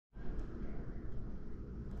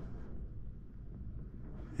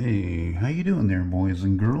Hey, how you doing there, boys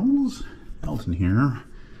and girls? Elton here.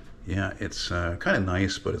 Yeah, it's kind of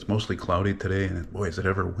nice, but it's mostly cloudy today, and boy, is it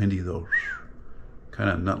ever windy though. Kind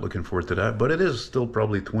of not looking forward to that, but it is still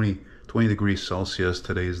probably 20 degrees Celsius.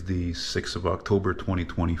 Today is the 6th of October,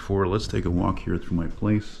 2024. Let's take a walk here through my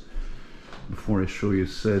place. Before I show you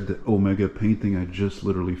said Omega painting I just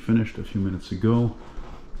literally finished a few minutes ago,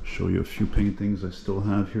 show you a few paintings I still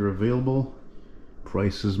have here available.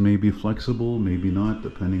 Prices may be flexible, maybe not,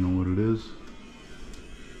 depending on what it is.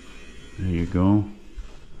 There you go.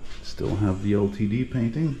 Still have the LTD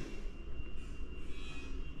painting.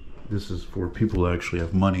 This is for people that actually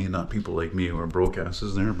have money, not people like me who are broke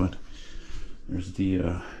asses there, but there's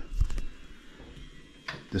the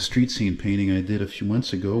street scene painting I did a few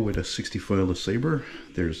months ago with a 65 LeSabre.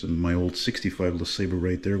 There's my old 65 LeSabre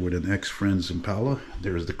right there with an ex-friend's Impala.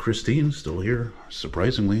 There's the Christine, still here,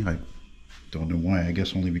 surprisingly. I don't know why, I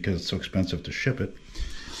guess only because it's so expensive to ship it.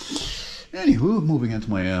 Anywho, moving into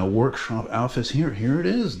my workshop office here. Here it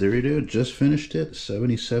is, there it is, just finished it.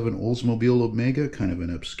 77 Oldsmobile Omega, kind of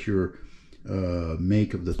an obscure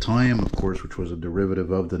make of the time, of course, which was a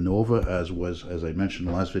derivative of the Nova, as I mentioned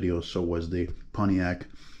in the last video, so was the Pontiac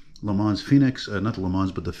Le Mans Phoenix, not the Le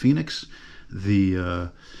Mans, but the Phoenix,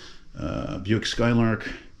 the Buick Skylark,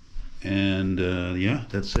 and yeah,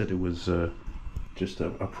 that's it. It was just a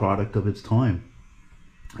product of its time.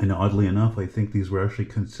 And oddly enough, I think these were actually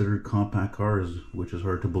considered compact cars, which is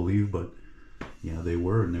hard to believe, but yeah, they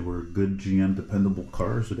were, and they were good GM dependable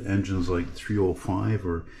cars with engines like 305,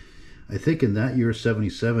 or I think in that year,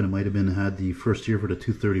 77, it might have been had the first year for the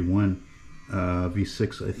 231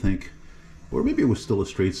 V6, I think, or maybe it was still a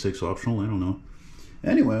straight 6 optional, I don't know.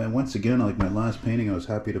 Anyway, once again, like my last painting, I was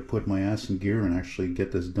happy to put my ass in gear and actually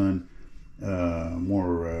get this done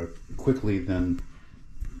more quickly than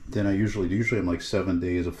I usually do. Usually I'm like 7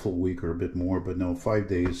 days, a full week, or a bit more, but no, 5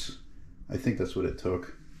 days. I think that's what it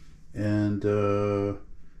took. And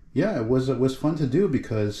yeah, it was fun to do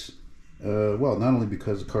because, well, not only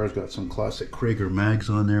because the car's got some classic Krager mags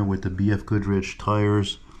on there with the BF Goodrich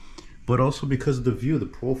tires, but also because of the view, the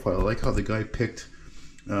profile. I like how the guy picked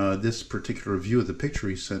this particular view of the picture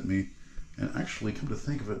he sent me. And actually, come to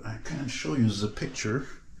think of it, I can show you the picture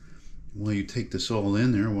while you take this all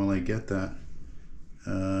in there while I get that.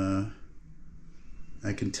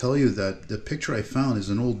 I can tell you that the picture I found is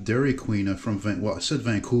an old Dairy Queen from, well, it said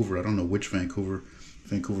Vancouver. I don't know which Vancouver,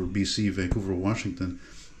 BC, Vancouver, Washington.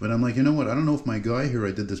 But I'm like, you know what? I don't know if my guy here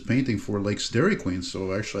I did this painting for likes Dairy Queen.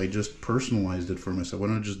 So actually, I just personalized it for myself. Why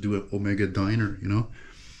don't I just do an Omega Diner, you know?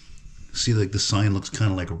 See, like the sign looks kind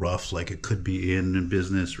of like rough, like it could be in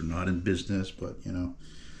business or not in business. But, you know,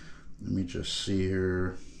 let me just see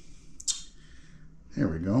here. There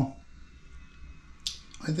we go.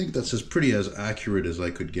 I think that's as pretty as accurate as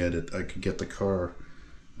I could get it. I could get the car.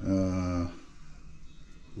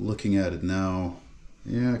 Looking at it now,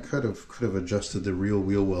 yeah, I could have adjusted the real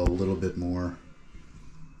wheel well a little bit more.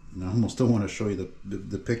 And I almost don't want to show you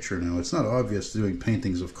the picture now. It's not obvious doing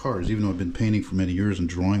paintings of cars, even though I've been painting for many years and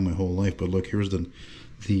drawing my whole life. But look, here's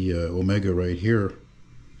the Omega right here.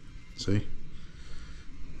 See?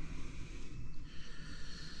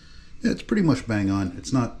 Yeah, it's pretty much bang on.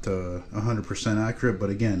 It's not 100% accurate, but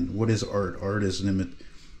again, what is art? Art is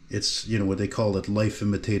it's, you know, what they call it, life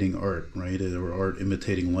imitating art, right? Or art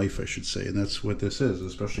imitating life, I should say. And that's what this is,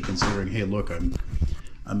 especially considering, hey, look, I'm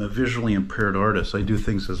a visually impaired artist. I do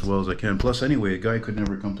things as well as I can. Plus, anyway, a guy could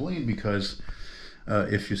never complain because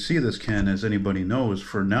if you see this can, as anybody knows,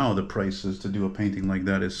 for now, the price is to do a painting like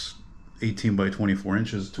that is 18 by 24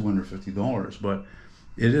 inches, $250. But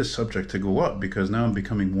it is subject to go up because now I'm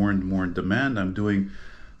becoming more and more in demand. I'm doing,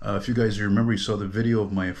 if you guys remember, you saw the video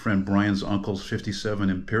of my friend Brian's uncle's 57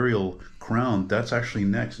 Imperial Crown. That's actually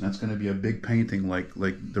next, and that's going to be a big painting like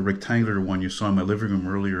the rectangular one you saw in my living room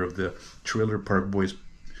earlier of the Trailer Park Boys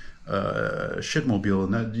shitmobile.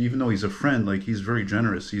 And that, even though he's a friend, like, he's very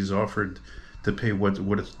generous. He's offered to pay what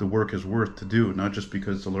the work is worth to do, not just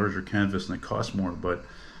because it's a larger canvas and it costs more, but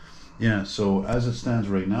yeah, so as it stands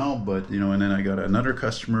right now. But, you know, and then I got another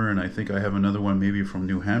customer, and I think I have another one maybe from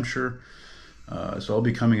New Hampshire. So I'll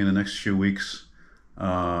be coming in the next few weeks.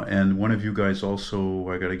 And one of you guys also,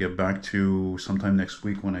 I got to get back to sometime next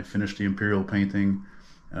week when I finish the Imperial painting.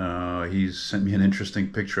 He's sent me an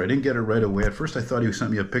interesting picture. I didn't get it right away. At first I thought he sent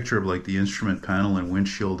me a picture of like the instrument panel and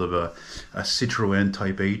windshield of a Citroën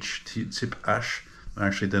Type H.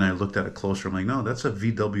 Actually, then I looked at it closer. I'm like, no, that's a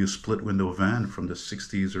VW split window van from the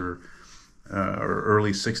 60s or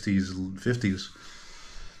early 60s, 50s.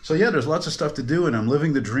 So yeah, there's lots of stuff to do, and I'm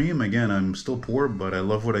living the dream. Again, I'm still poor, but I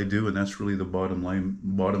love what I do, and that's really the bottom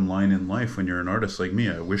line in life when you're an artist like me.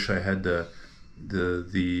 I wish I had the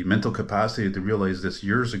the mental capacity to realize this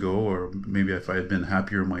years ago, or maybe if I had been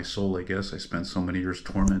happier in my soul, I guess. I spent so many years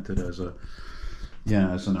tormented as a,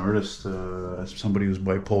 yeah, as an artist, as somebody who's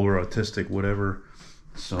bipolar, autistic, whatever.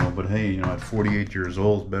 So, but hey, you know, at 48 years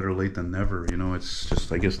old, better late than never. You know, it's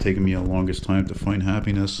just, I guess, taking me a longest time to find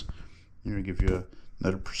happiness. I'm gonna give you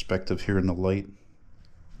another perspective here in the light.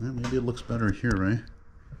 Well, maybe it looks better here, right?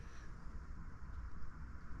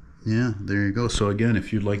 Yeah, there you go. So again,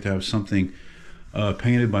 if you'd like to have something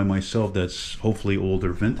painted by myself that's hopefully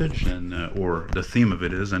older vintage, and or the theme of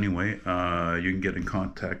it is anyway, you can get in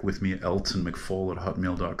contact with me at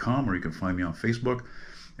eltonmcfall@hotmail.com, or you can find me on Facebook.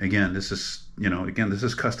 Again, this is, you know, again, this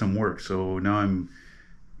is custom work, so now I'm,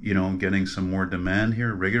 you know, getting some more demand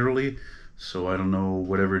here regularly. So I don't know,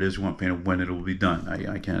 whatever it is you want painted, when it will be done.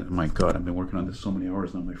 I can't. My God, I've been working on this so many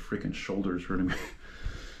hours now. My freaking shoulders hurting me.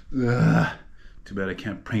 Ugh. Too bad I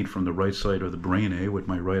can't paint from the right side of the brain, eh? With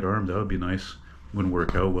my right arm, that would be nice. Wouldn't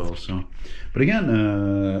work out well. So, but again,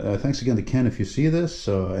 thanks again to Ken if you see this,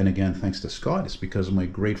 and again, thanks to Scott. It's because of my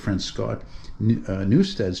great friend Scott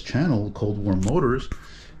Newstead's channel, Cold War Motors,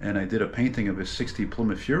 and I did a painting of his '60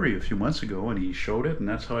 Plymouth Fury a few months ago, and he showed it, and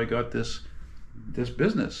that's how I got this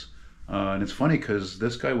business. And it's funny because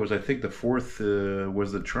this guy was, I think, the fourth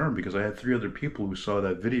was the charm, because I had 3 other people who saw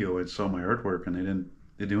that video and saw my artwork, and they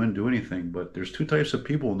didn't do anything. But there's 2 types of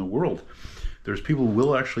people in the world. There's people who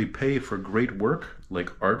will actually pay for great work,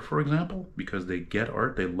 like art, for example, because they get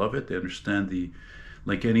art, they love it, they understand the,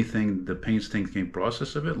 like anything, the painstaking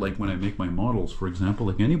process of it. Like when I make my models, for example,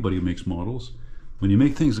 like anybody who makes models, when you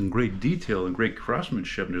make things in great detail and great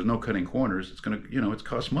craftsmanship, and there's no cutting corners, it's gonna, you know, it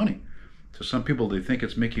costs money. So some people, they think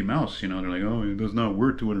it's Mickey Mouse, you know, they're like, oh, it does not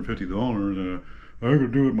worth $250. I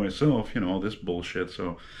could do it myself, you know, all this bullshit.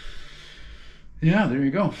 So yeah, there you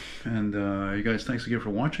go. And you guys, thanks again for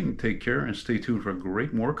watching. Take care and stay tuned for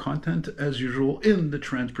great more content as usual in the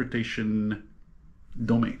transportation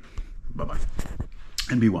domain. Bye-bye.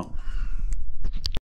 And be well.